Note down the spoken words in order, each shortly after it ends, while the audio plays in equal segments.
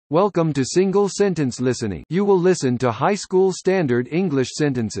Welcome to Single Sentence Listening. You will listen to high school standard English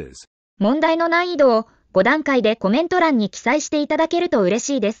sentences. 問題の難易度を5段階でコメント欄に記載していただけると嬉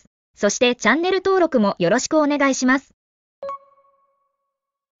しいです。そしてチャンネル登録もよろしくお願いします。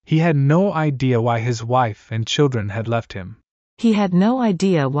He had no idea why his wife and children had left him. He had no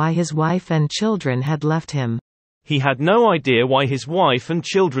idea why his wife and children had left him. He had no idea why his wife and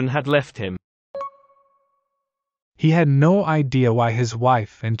children had left him. He had no idea why his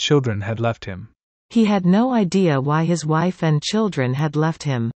wife and children had left him. He had no idea why his wife and children had left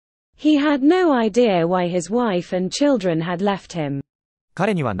him. He had no idea why his wife and children had left him.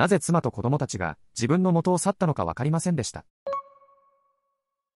 彼にはなぜ妻と子供たちが自分の元を去ったのかわかりませんでした。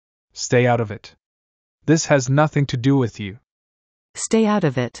Stay out of it. This has nothing to do with you. Stay out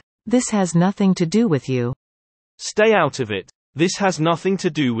of it. This has nothing to do with you. Stay out of it. This has nothing to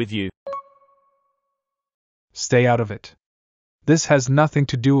do with you. Stay out of it. This has nothing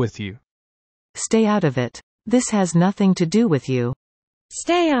to do with you. Stay out of it. This has nothing to do with you.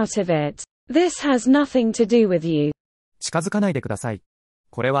 Stay out of it. This has nothing to do with you. 近づかないでください。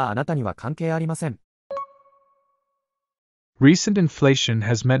これはあなたには関係ありません。Recent inflation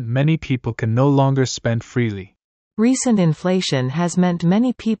has meant many people can no longer spend freely. Recent inflation has meant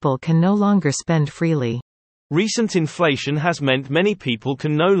many people can no longer spend freely. Recent inflation has meant many people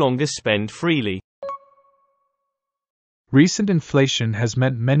can no longer spend freely. Recent inflation has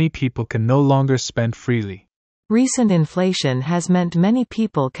meant many people can no longer spend freely. Recent inflation has meant many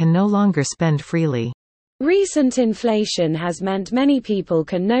people can no longer spend freely. Recent inflation has meant many people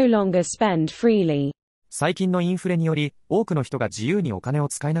can no longer spend freely. 最近のインフレにより、多くの人が自由にお金を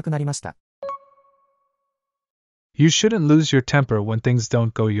使えなくなりました。You shouldn't lose your temper when things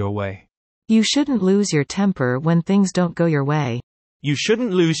don't go your way. You shouldn't lose your temper when things don't go your way. You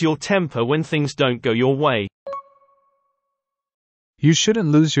shouldn't lose your temper when things don't go your way. You shouldn't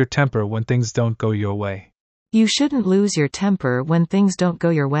lose your temper when things don't go your way. You shouldn't lose your temper when things don't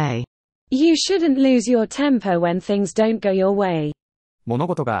go your way. You shouldn't lose your temper when things don't go your way. 物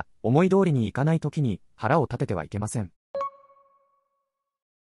事が思い通りにいかないときに腹を立ててはいけません。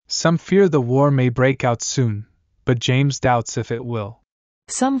Some fear the war may break out soon, but James doubts if it will.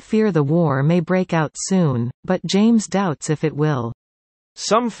 Some fear the war may break out soon, but James doubts if it will.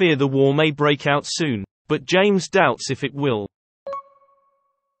 Some fear the war may break out soon, but James doubts if it will.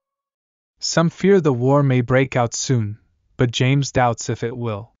 Some fear the war may break out soon, but James doubts if it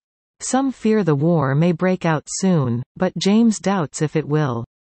will. Some fear the war may break out soon, but James doubts if it will.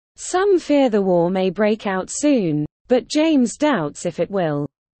 Some fear the war may break out soon, but James doubts if it will.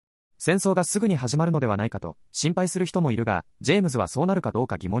 戦争がすぐに始まるのではないかと心配する人もいるが、ジェームズはそうなるかどう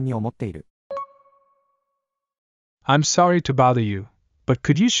か疑問に思っている。I'm sorry to bother you, but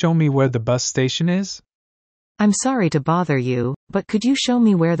could you show me where the bus station is? I'm sorry to bother you, but could you show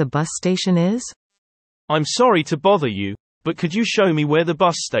me where the bus station is? I'm sorry to bother you, but could you show me where the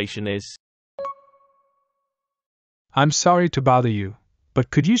bus station is? I'm sorry to bother you,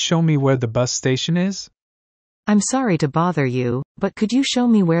 but could you show me where the bus station is? I'm sorry to bother you, but could you show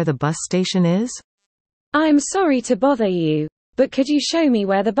me where the bus station is? I'm sorry to bother you, but could you show me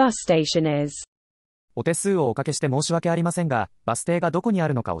where the bus station is? お手数をおかけして申し訳ありませんが、バス停がどこにあ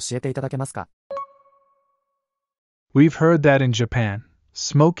るのか教えていただけますか？ We've heard that in Japan,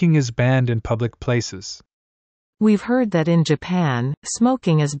 smoking is banned in public places. We've heard that in Japan,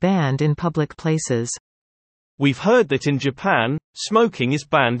 smoking is banned in public places. We've heard that in Japan, smoking is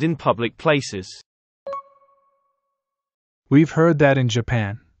banned in public places. We've heard that in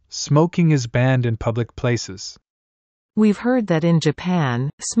Japan, smoking is banned in public places. We've heard that in Japan,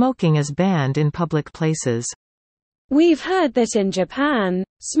 smoking is banned in public places. We've heard that in Japan,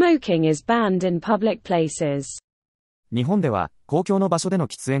 smoking is banned in public places. 日本では公共の場所での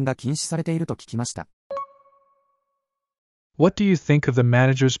喫煙が禁止されていると聞きました。What do you think of the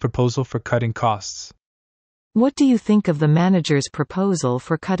manager's proposal for cutting costs? What do you think of the manager's proposal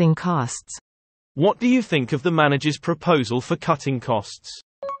for cutting costs? What do you think of the manager's proposal for cutting costs?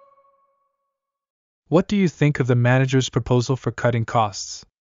 What do you think of the manager's proposal for cutting costs?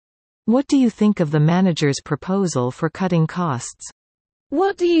 What do you think of the manager's proposal for cutting costs?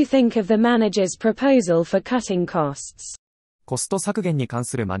 What do you think of the manager's proposal for cutting costs? コスト削減に関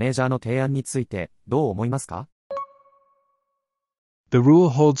するマネージャーの提案についてどう思いますか？ The rule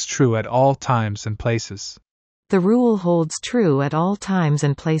holds true at all times and places. The rule holds true at all times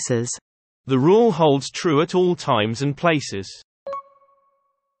and places. The rule holds true at all times and places.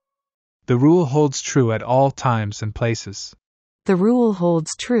 The rule holds true at all times and places. The rule holds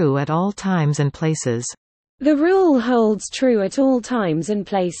true at all times and places. The rule holds true at all times and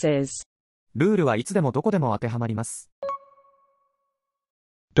places. ルールはいつでもどこでも当てはまります。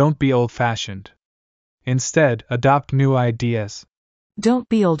Don't be old-fashioned. Instead, adopt new ideas. Don't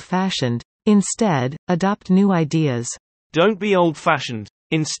be old-fashioned. Instead, adopt new ideas. Don't be old-fashioned.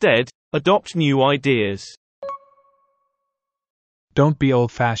 Instead, adopt new ideas. Don't be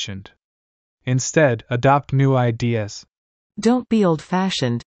old-fashioned. Instead, adopt new ideas. Don't be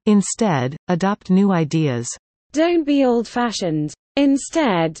old-fashioned. Instead, adopt new ideas. Don't be old-fashioned.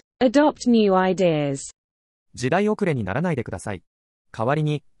 Instead, adopt new ideas. 時代遅れにならないでください。代わり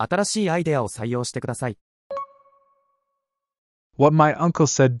に、新しいアイデアを採用してください。What my uncle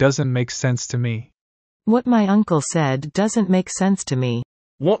said doesn't make sense to me. What my uncle said doesn't make sense to me.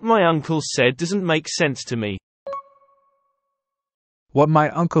 What my uncle said doesn't make sense to me. What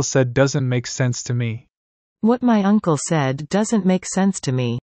my uncle said doesn't make sense to me. What my uncle said doesn't make sense to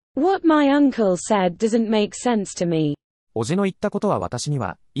me. What my uncle said doesn't make sense to me. おじの言ったことは私に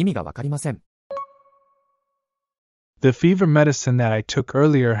は意味がわかりません。The fever medicine that I took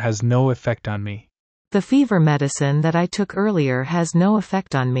earlier has no effect on me. The fever medicine that I took earlier has no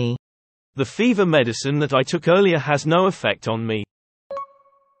effect on me. The fever medicine that I took earlier has no effect on me.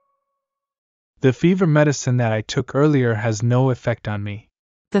 The fever medicine that I took earlier has no effect on me.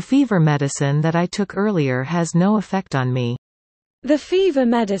 The fever medicine that I took earlier has no effect on me. The fever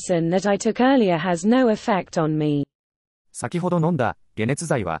medicine that I took earlier has no effect on me. 先ほど飲んだ解熱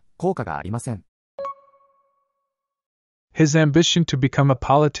剤は効果がありません。His ambition to become a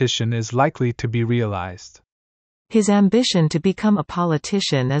politician is likely to be realized. His ambition to become a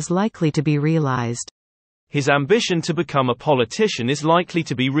politician is likely to be realized. His ambition to become a politician is likely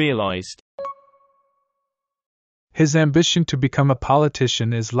to be realized. His ambition to become a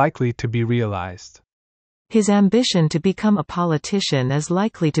politician is likely to be realized. His ambition to become a politician is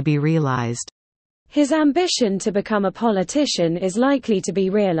likely to be realized. His ambition to become a politician is likely to be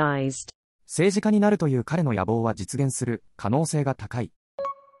realized. 政治家になるという彼の野望は実現する可能性が高い。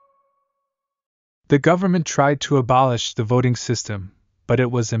The government tried to abolish the voting system, but it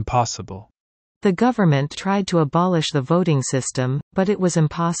was impossible. The government tried to abolish the voting system, but it was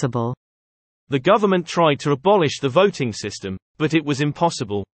impossible. The government tried to abolish the voting system, but it was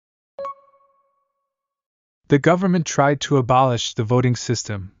impossible. The government tried to abolish the voting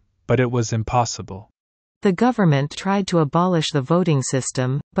system, but it was impossible. The government tried to abolish the voting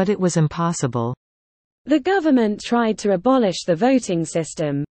system, but it was impossible. The government tried to abolish the voting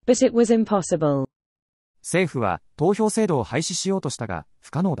system, but it was impossible. 政府は投票制度を廃止しようとしたが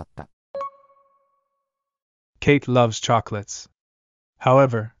不可能だった。Kate loves chocolates.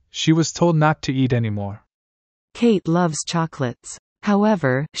 However, she was told not to eat anymore. Kate loves chocolates.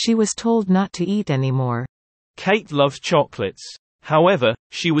 However, she was told not to eat anymore. Kate loves chocolates. However,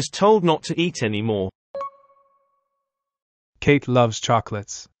 she was told not to eat anymore. Kate loves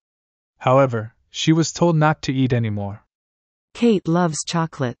chocolates. However, she was told not to eat anymore. Kate loves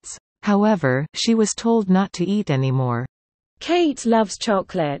chocolates. However, she was told not to eat anymore. Kate loves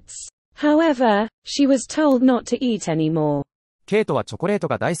chocolates. However, she was told not to eat anymore. ケイトはチョコレート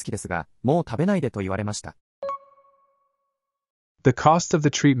が大好きですが、もう食べないでと言われました。The cost of the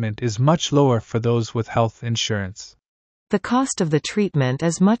treatment is much lower for those with health insurance. The cost of the treatment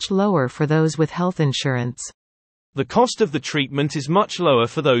is much lower for those with health insurance. The cost of the treatment is much lower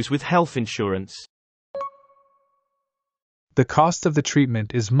for those with health insurance. The cost of the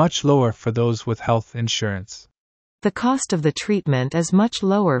treatment is much lower for those with health insurance. The cost of the treatment is much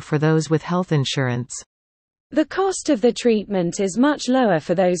lower for those with health insurance. The cost of the treatment is much lower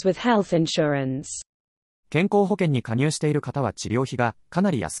for those with health insurance. 健康保険に加入している方は治療費がか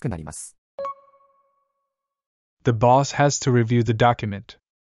なり安くなります。The boss has to review the document.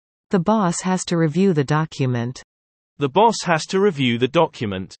 The boss has to review the document. The boss has to review the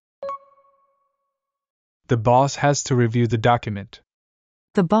document. The boss has to review the document.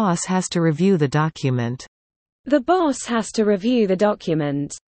 The boss has to review the document. The boss has to review the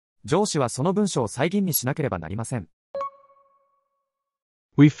document. 上司はその文書を再吟味しなければなりません。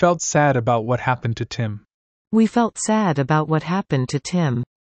We felt sad about what happened to Tim. We felt sad about what happened to Tim.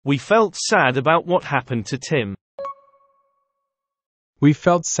 We felt sad about what happened to Tim. We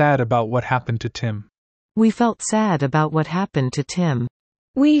felt sad about what happened to Tim. We felt sad about what happened to Tim.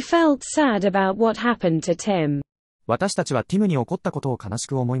 We felt sad about what happened to Tim. 私たちはティムに起こったことを悲し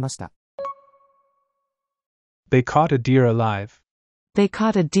く思いました。They caught a deer alive. They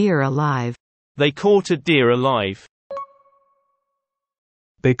caught a deer alive. They caught a deer alive.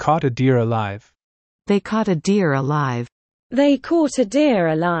 They caught a deer alive. They caught a deer alive. They caught a deer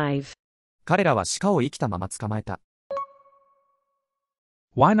alive. 彼らは鹿を生きたまま捕まえた。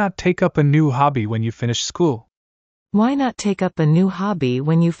Why not take up a new hobby when you finish school? Why not take up a new hobby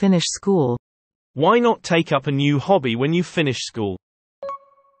when you finish school? Why not take up a new hobby when you finish school?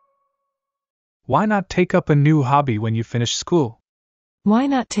 Why not take up a new hobby when you finish school? Why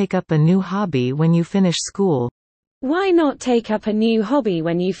not take up a new hobby when you finish school? Why not take up a new hobby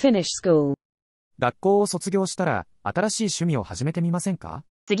when you finish school? 学校を卒業したら、新しい趣味を始めてみませんか？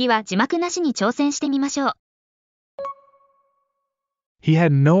次は字幕なしに挑戦してみましょう。He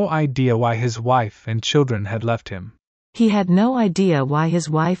had no idea why his wife and children had left him. He had no idea why his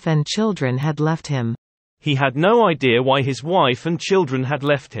wife and children had left him. He had no idea why his wife and children had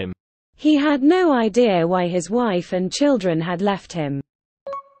left him. He had no idea why his wife and children had left him.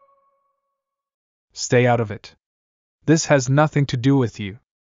 Stay out of it. This has nothing to do with you.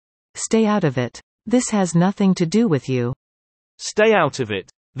 Stay out of it. This has nothing to do with you. Stay out of it.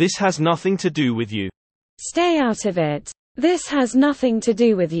 This has nothing to do with you. Stay out of it. This has nothing to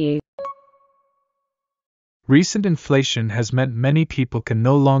do with you. Recent inflation has meant many people can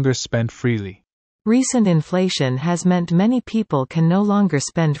no longer spend freely. Recent inflation has meant many people can no longer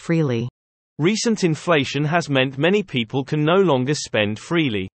spend freely. Recent inflation has meant many people can no longer spend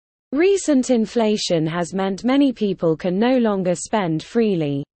freely. Recent inflation has meant many people can no longer spend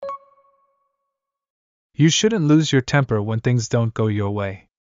freely. You shouldn't lose your temper when things don't go your way.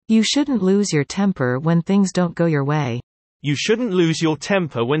 You shouldn't lose your temper when things don't go your way. You shouldn't lose your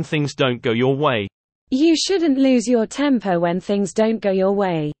temper when things don't go your way. You shouldn't lose your temper when things don't go your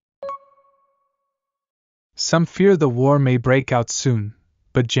way. Some fear the war may break out soon,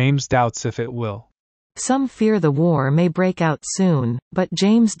 but James doubts if it will. Some fear the war may break out soon, but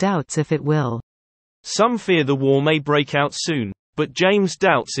James doubts if it will. Some fear the war may break out soon, but James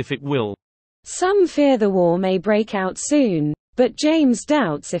doubts if it will. Some fear the war may break out soon, but James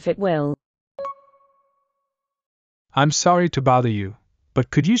doubts if it will. I'm sorry to bother you, but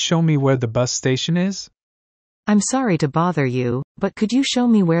could you show me where the bus station is? I'm sorry to bother you, but could you show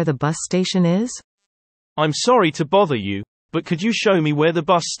me where the bus station is? I'm sorry to bother you, but could you show me where the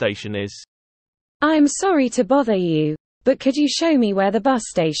bus station is? I'm sorry to bother you, but could you show me where the bus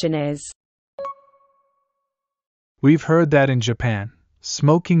station is? We've heard that in Japan,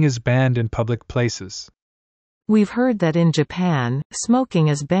 smoking is banned in public places. We've heard that in Japan, smoking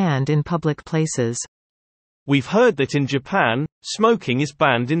is banned in public places. We've heard that in Japan, smoking is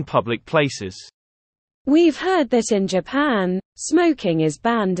banned in public places. We've heard that in Japan, smoking is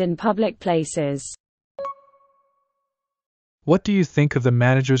banned in public places. What do you think of the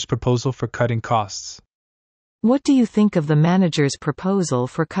manager's proposal for cutting costs? What do you think of the manager's proposal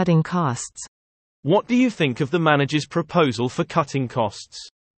for cutting costs? What do you think of the manager's proposal for cutting costs?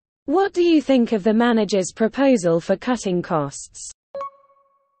 What do you think of the manager's proposal for cutting costs?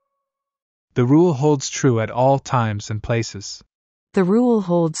 The rule holds true at all times and places. The rule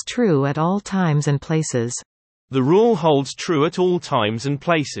holds true at all times and places. The rule holds true at all times and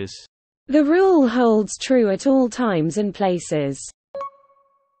places. The rule holds true at all times and places.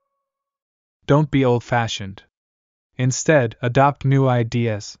 Don't be old-fashioned. Instead, adopt new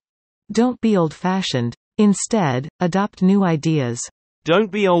ideas. Don't be old-fashioned. Instead, adopt new ideas.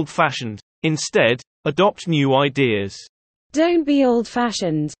 Don't be old-fashioned. Instead, adopt new ideas. Don't be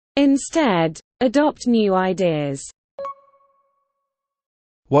old-fashioned. Instead, adopt new ideas.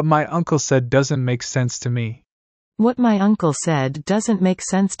 What my uncle said doesn't make sense to me. What my uncle said doesn't make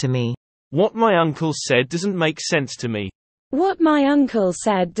sense to me. What my uncle said doesn't make sense to me. What my uncle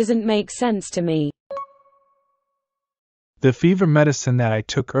said doesn't make sense to me. The fever medicine that I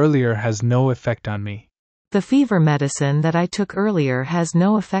took earlier has no effect on me. The fever medicine that I took earlier has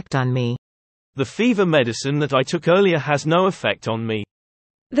no effect on me. The fever medicine that I took earlier has no effect on me.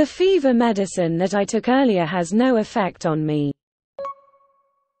 The fever medicine that I took earlier has no effect on me.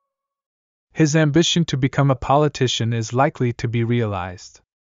 His ambition to become a politician is likely to be realized.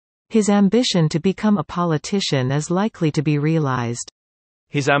 His ambition to become a politician is likely to be realized.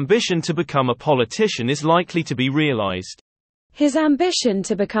 His ambition to become a politician is likely to be realized. His ambition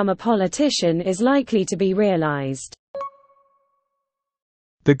to become a politician is likely to be realized.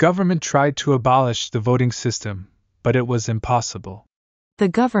 The government tried to abolish the voting system, but it was impossible. The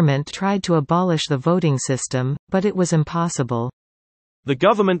government tried to abolish the voting system, but it was impossible. The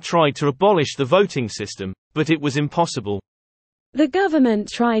government tried to abolish the voting system, but it was impossible. The government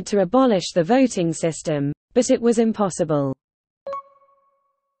tried to abolish the voting system, but it was impossible.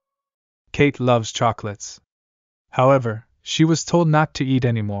 Kate loves chocolates. However, she was told not to eat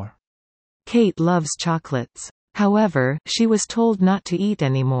anymore. Kate loves chocolates. However, she was told not to eat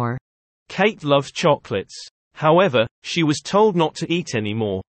anymore. Kate loves chocolates. However, she was told not to eat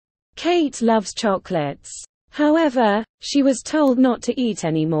anymore. Kate loves chocolates. However, she was told not to eat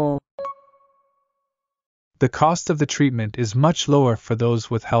anymore. The cost of the treatment is much lower for those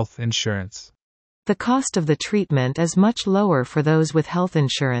with health insurance. The cost of the treatment is much lower for those with health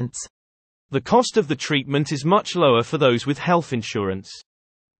insurance. The cost of the treatment is much lower for those with health insurance.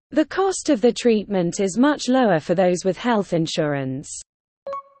 The cost of the treatment is much lower for those with health insurance.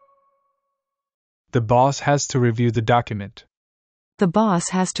 The boss has to review the document. The boss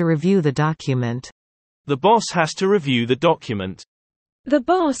has to review the document. The boss has to review the document. The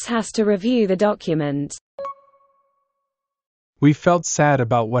boss has to review the document. We felt sad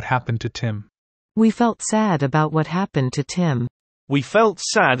about what happened to Tim. We felt sad about what happened to Tim. We felt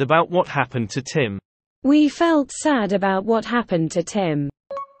sad about what happened to Tim. We felt sad about what happened to Tim.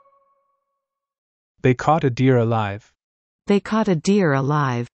 They caught a deer alive. They caught a deer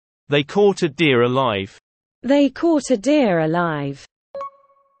alive. They caught a deer alive. They caught a deer alive.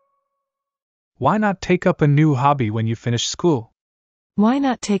 Why not take up a new hobby when you finish school? Why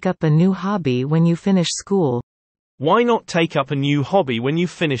not take up a new hobby when you finish school? Why not take up a new hobby when you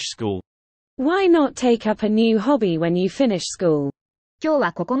finish school? Why not take up a new hobby when you finish school? 今日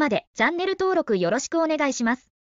はここまで。チャンネル登録よろしくお願いします。